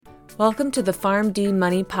Welcome to the PharmD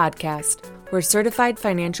Money Podcast, where certified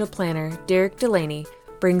financial planner Derek Delaney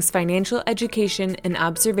brings financial education and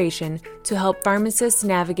observation to help pharmacists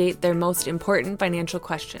navigate their most important financial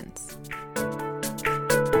questions.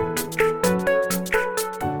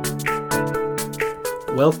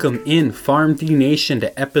 Welcome in PharmD Nation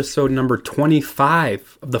to episode number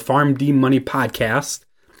 25 of the PharmD Money Podcast.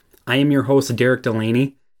 I am your host, Derek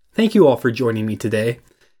Delaney. Thank you all for joining me today.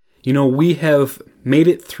 You know, we have made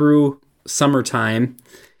it through summertime,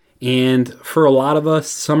 and for a lot of us,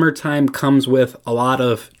 summertime comes with a lot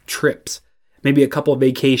of trips, maybe a couple of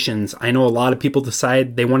vacations. I know a lot of people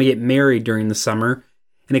decide they want to get married during the summer,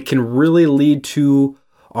 and it can really lead to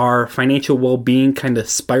our financial well-being kind of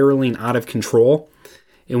spiraling out of control.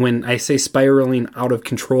 And when I say spiraling out of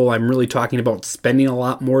control, I'm really talking about spending a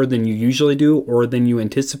lot more than you usually do or than you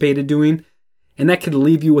anticipated doing. And that could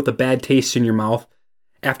leave you with a bad taste in your mouth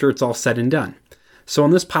after it's all said and done. So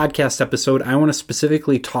in this podcast episode, I want to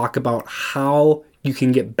specifically talk about how you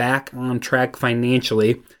can get back on track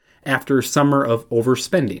financially after a summer of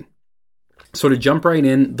overspending. So to jump right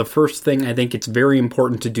in, the first thing I think it's very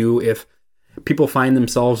important to do if people find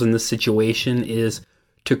themselves in this situation is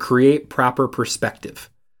to create proper perspective.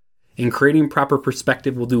 And creating proper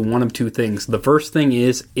perspective will do one of two things. The first thing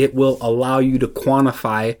is it will allow you to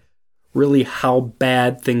quantify really how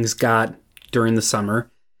bad things got during the summer.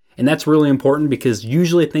 And that's really important because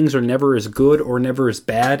usually things are never as good or never as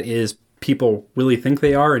bad as people really think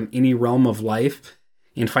they are in any realm of life.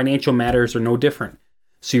 And financial matters are no different.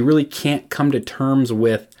 So you really can't come to terms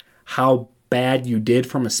with how bad you did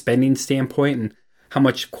from a spending standpoint and how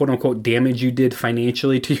much quote unquote damage you did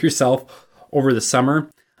financially to yourself over the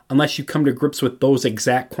summer unless you come to grips with those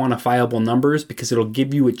exact quantifiable numbers, because it'll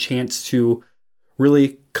give you a chance to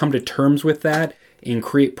really come to terms with that and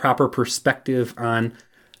create proper perspective on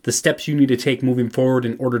the steps you need to take moving forward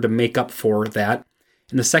in order to make up for that.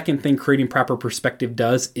 And the second thing creating proper perspective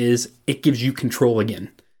does is it gives you control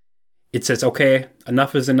again. It says, okay,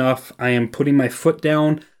 enough is enough. I am putting my foot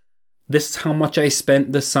down. This is how much I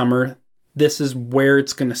spent this summer. This is where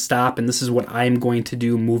it's going to stop, and this is what I'm going to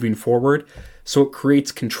do moving forward. So it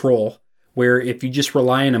creates control, where if you just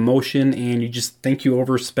rely on emotion and you just think you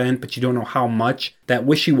overspent, but you don't know how much, that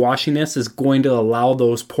wishy-washiness is going to allow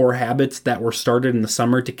those poor habits that were started in the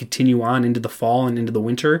summer to continue on into the fall and into the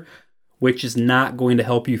winter, which is not going to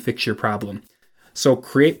help you fix your problem. So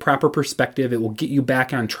create proper perspective. It will get you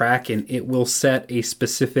back on track, and it will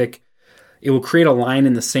it will create a line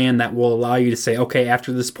in the sand that will allow you to say, okay,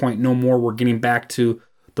 after this point, no more. We're getting back to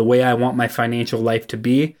the way I want my financial life to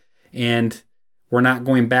be. And we're not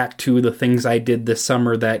going back to the things I did this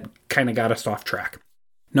summer that kind of got us off track.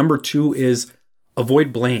 Number 2 is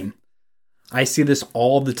avoid blame. I see this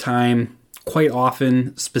all the time, quite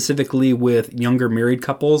often, specifically with younger married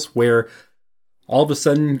couples, where all of a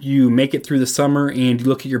sudden you make it through the summer and you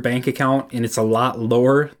look at your bank account and it's a lot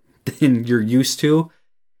lower than you're used to.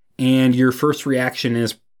 And your first reaction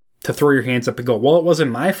is to throw your hands up and go, well, it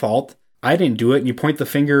wasn't my fault. I didn't do it. And you point the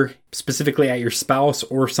finger specifically at your spouse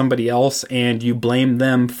or somebody else, and you blame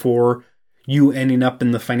them for you ending up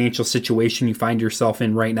in the financial situation you find yourself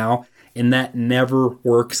in right now. And that never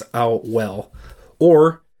works out well.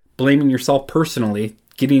 Or blaming yourself personally,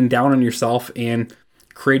 getting down on yourself and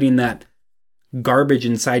creating that garbage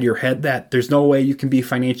inside your head that there's no way you can be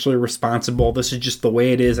financially responsible. This is just the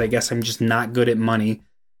way it is. I guess I'm just not good at money.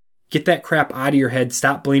 Get that crap out of your head.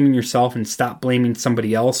 Stop blaming yourself and stop blaming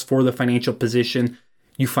somebody else for the financial position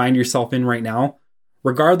you find yourself in right now.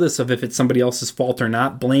 Regardless of if it's somebody else's fault or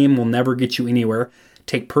not, blame will never get you anywhere.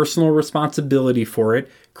 Take personal responsibility for it.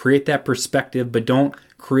 Create that perspective, but don't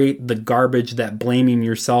create the garbage that blaming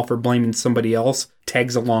yourself or blaming somebody else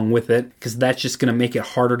tags along with it, because that's just going to make it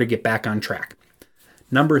harder to get back on track.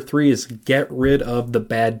 Number 3 is get rid of the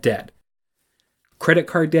bad debt. Credit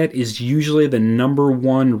card debt is usually the number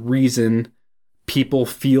one reason people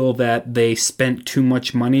feel that they spent too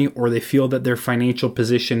much money, or they feel that their financial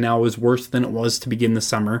position now is worse than it was to begin the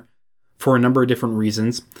summer, for a number of different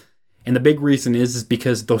reasons. And the big reason is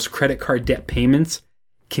because those credit card debt payments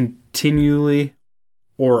continuously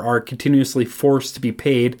forced to be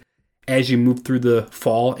paid as you move through the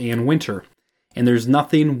fall and winter. And there's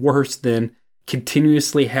nothing worse than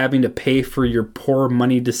continuously having to pay for your poor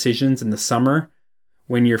money decisions in the summer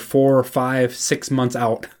when you're 4, 5, 6 months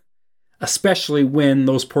out, especially when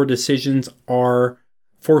those poor decisions are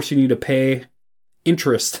forcing you to pay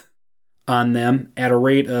interest on them at a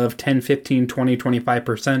rate of 10, 15, 20,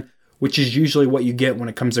 25%, which is usually what you get when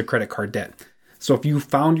it comes to credit card debt. So if you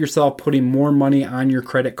found yourself putting more money on your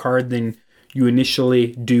credit card than you initially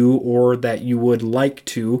do or that you would like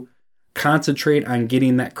to, concentrate on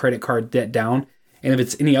getting that credit card debt down. And if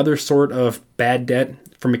it's any other sort of bad debt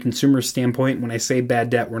from a consumer standpoint, when I say bad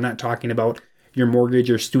debt, we're not talking about your mortgage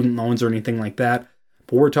or student loans or anything like that.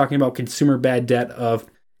 But we're talking about consumer bad debt of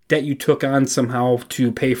debt you took on somehow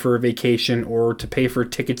to pay for a vacation or to pay for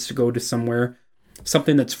tickets to go to somewhere.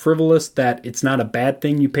 Something that's frivolous, that it's not a bad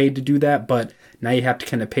thing you paid to do that, but now you have to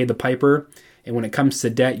kind of pay the piper. And when it comes to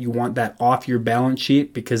debt, you want that off your balance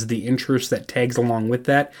sheet because the interest that tags along with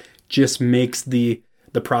that just makes the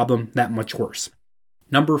problem that much worse.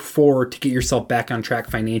 Number 4, to get yourself back on track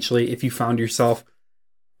financially, if you found yourself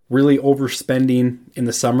really overspending in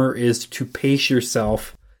the summer, is to pace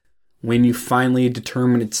yourself when you finally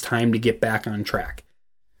determine it's time to get back on track.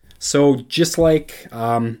 So just like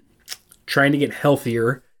trying to get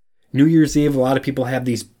healthier, New Year's Eve, a lot of people have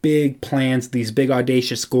these big plans, these big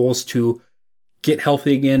audacious goals to get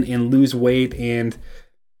healthy again and lose weight and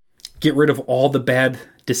get rid of all the bad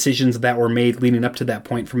decisions that were made leading up to that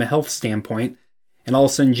point from a health standpoint. And all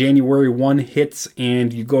of a sudden January 1 hits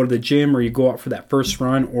and you go to the gym or you go out for that first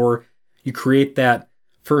run or you create that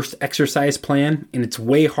first exercise plan and it's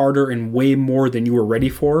way harder and way more than you were ready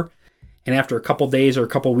for. And after a couple days or a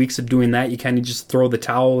couple weeks of doing that, you kind of just throw the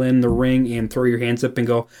towel in the ring and throw your hands up and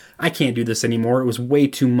go, I can't do this anymore. It was way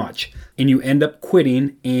too much. And you end up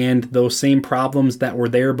quitting, and those same problems that were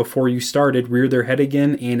there before you started rear their head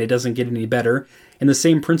again, and it doesn't get any better. And the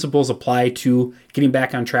same principles apply to getting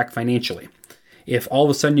back on track financially. If all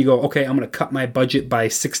of a sudden you go, okay, I'm going to cut my budget by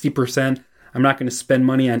 60%, I'm not going to spend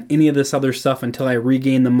money on any of this other stuff until I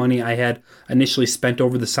regain the money I had initially spent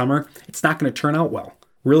over the summer, it's not going to turn out well.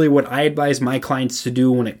 Really, what I advise my clients to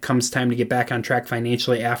do when it comes time to get back on track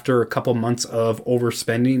financially after a couple months of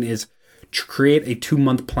overspending is to create a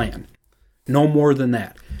 2-month plan. No more than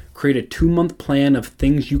that. Create a 2-month plan of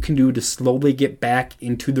things you can do to slowly get back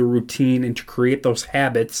into the routine and to create those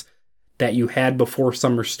habits that you had before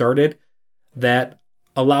summer started that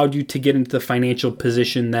allowed you to get into the financial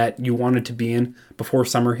position that you wanted to be in before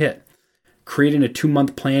summer hit. Creating a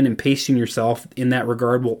 2-month plan and pacing yourself in that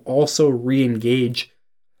regard will also re-engage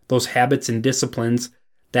those habits and disciplines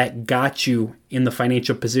that got you in the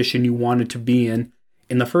financial position you wanted to be in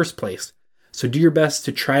the first place. So do your best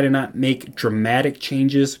to try to not make dramatic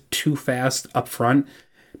changes too fast up front,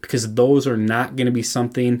 because those are not going to be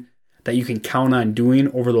something that you can count on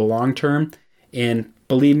doing over the long term. And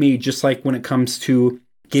believe me, just like when it comes to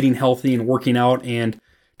getting healthy and working out and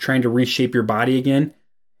trying to reshape your body again,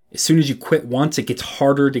 as soon as you quit once, it gets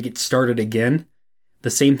harder to get started again. The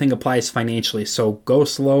same thing applies financially. So go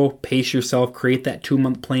slow, pace yourself, create that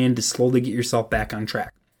 2-month plan to slowly get yourself back on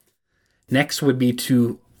track. Next would be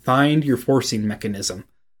to find your forcing mechanism.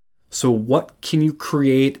 So what can you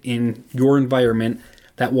create in your environment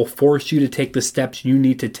that will force you to take the steps you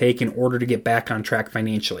need to take in order to get back on track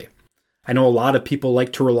financially? I know a lot of people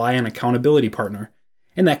like to rely on an accountability partner,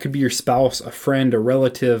 and that could be your spouse, a friend, a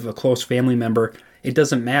relative, a close family member. It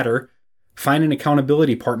doesn't matter. Find an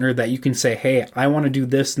accountability partner that you can say, hey, I want to do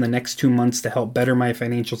this in the next 2 months to help better my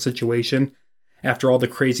financial situation after all the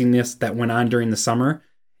craziness that went on during the summer,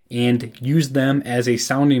 and use them as a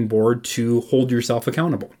sounding board to hold yourself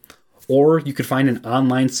accountable. Or you could find an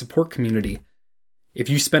online support community. If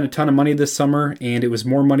you spent a ton of money this summer and it was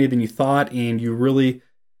more money than you thought and you really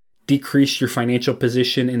decreased your financial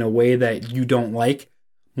position in a way that you don't like,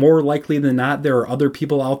 more likely than not, there are other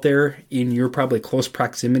people out there in your probably close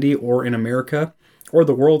proximity or in America or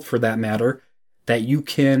the world for that matter that you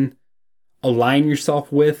can align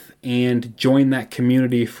yourself with and join that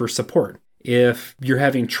community for support. If you're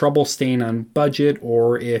having trouble staying on budget,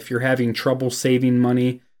 or if you're having trouble saving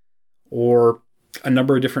money, or a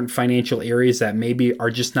number of different financial areas that maybe are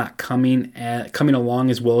just not coming along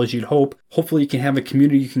as well as you'd hope, hopefully you can have a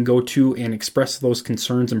community you can go to and express those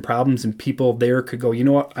concerns and problems, and people there could go, you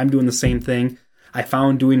know what, I'm doing the same thing. I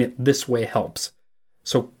found doing it this way helps.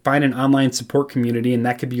 So find an online support community, and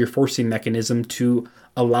that could be your forcing mechanism to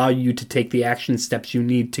allow you to take the action steps you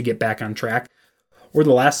need to get back on track. Or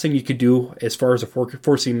the last thing you could do as far as a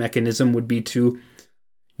forcing mechanism would be to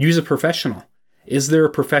use a professional. Is there a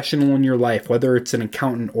professional in your life, whether it's an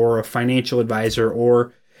accountant or a financial advisor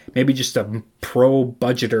or maybe just a pro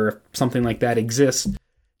budgeter, something like that exists,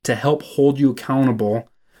 to help hold you accountable,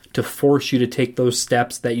 to force you to take those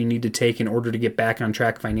steps that you need to take in order to get back on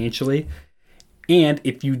track financially? And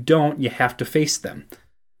if you don't, you have to face them.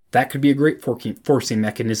 That could be a great forcing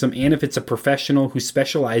mechanism. And if it's a professional who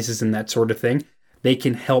specializes in that sort of thing, they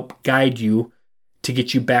can help guide you to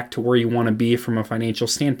get you back to where you want to be from a financial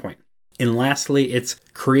standpoint. And lastly, it's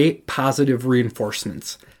create positive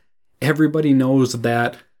reinforcements. Everybody knows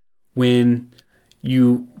that when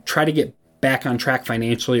you try to get back on track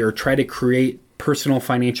financially or try to create personal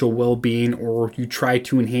financial well-being, or you try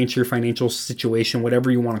to enhance your financial situation, whatever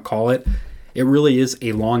you want to call it, it really is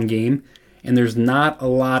a long game. And there's not a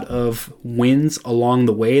lot of wins along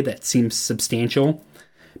the way that seems substantial,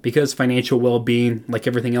 because financial well-being, like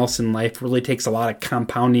everything else in life, really takes a lot of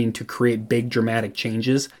compounding to create big dramatic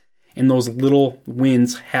changes. And those little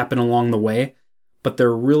wins happen along the way, but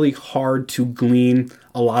they're really hard to glean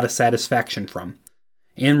a lot of satisfaction from.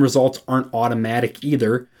 And results aren't automatic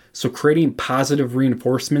either. So creating positive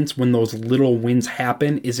reinforcements when those little wins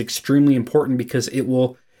happen is extremely important, because it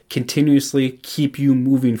will continuously keep you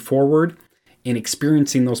moving forward, and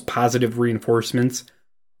experiencing those positive reinforcements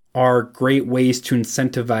are great ways to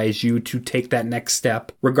incentivize you to take that next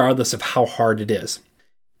step, regardless of how hard it is.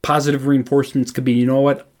 Positive reinforcements could be, you know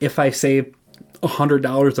what, if I save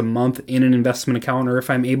 $100 a month in an investment account, or if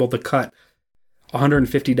I'm able to cut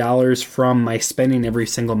 $150 from my spending every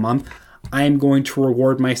single month, I am going to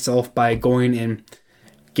reward myself by going and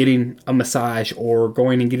getting a massage, or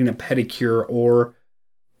going and getting a pedicure, or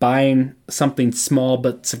buying something small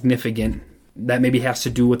but significant that maybe has to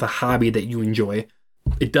do with a hobby that you enjoy.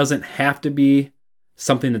 It doesn't have to be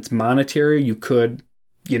something that's monetary. You could,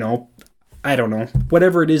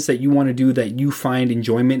 whatever it is that you want to do that you find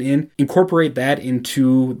enjoyment in, incorporate that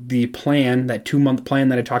into the plan, that 2-month plan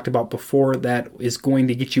that I talked about before, that is going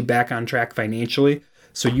to get you back on track financially,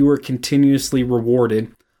 so you are continuously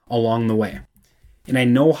rewarded along the way. And I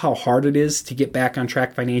know how hard it is to get back on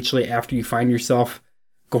track financially after you find yourself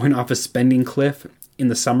going off a spending cliff in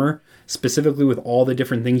the summer, specifically with all the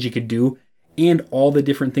different things you could do and all the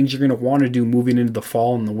different things you're going to want to do moving into the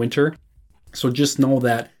fall and the winter. So just know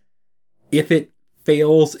that if it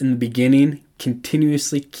fails in the beginning,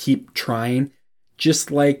 continuously keep trying.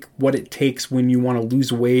 Just like what it takes when you want to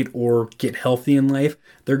lose weight or get healthy in life,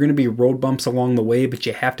 there are going to be road bumps along the way, but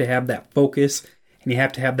you have to have that focus and you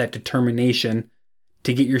have to have that determination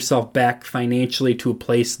to get yourself back financially to a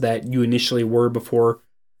place that you initially were before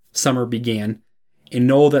summer began. And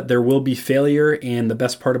know that there will be failure, and the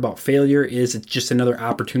best part about failure is it's just another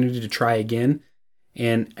opportunity to try again.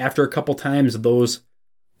 And after a couple times, those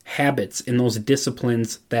habits and those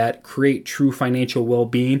disciplines that create true financial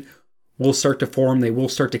well-being will start to form, they will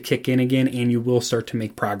start to kick in again, and you will start to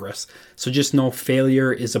make progress. So just know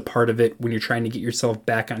failure is a part of it when you're trying to get yourself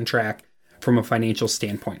back on track from a financial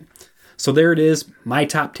standpoint. So there it is, my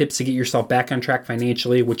top tips to get yourself back on track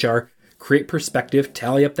financially, which are create perspective,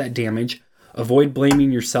 tally up that damage, avoid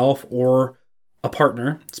blaming yourself or a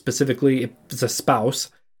partner, specifically if it's a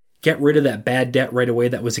spouse. Get rid of that bad debt right away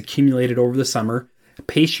that was accumulated over the summer.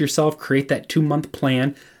 Pace yourself, create that 2-month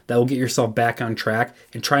plan that will get yourself back on track,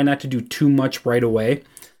 and try not to do too much right away.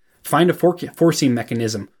 Find a forcing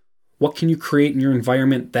mechanism. What can you create in your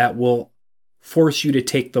environment that will force you to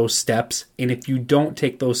take those steps? And if you don't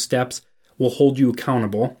take those steps, will hold you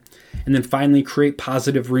accountable. And then finally, create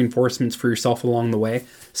positive reinforcements for yourself along the way.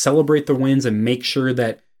 Celebrate the wins and make sure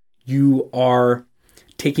that you are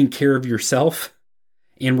taking care of yourself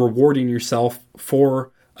and rewarding yourself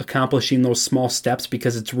for accomplishing those small steps,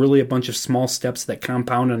 because it's really a bunch of small steps that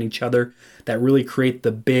compound on each other that really create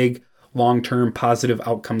the big, long-term positive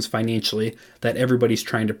outcomes financially that everybody's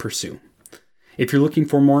trying to pursue. If you're looking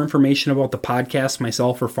for more information about the podcast,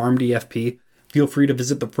 myself, or PharmDFP, feel free to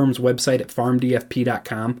visit the firm's website at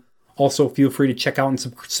pharmdfp.com. Also, feel free to check out and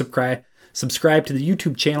subscribe to the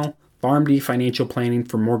YouTube channel, PharmD Financial Planning,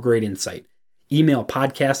 for more great insight. Email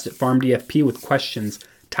podcast@pharmdfp with questions,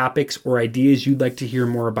 topics, or ideas you'd like to hear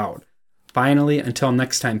more about. Finally, until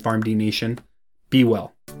next time, PharmD Nation, be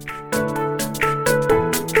well.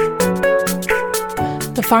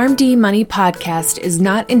 The PharmD Money Podcast is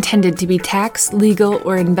not intended to be tax, legal,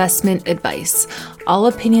 or investment advice. All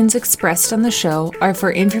opinions expressed on the show are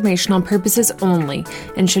for informational purposes only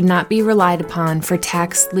and should not be relied upon for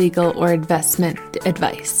tax, legal, or investment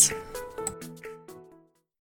advice.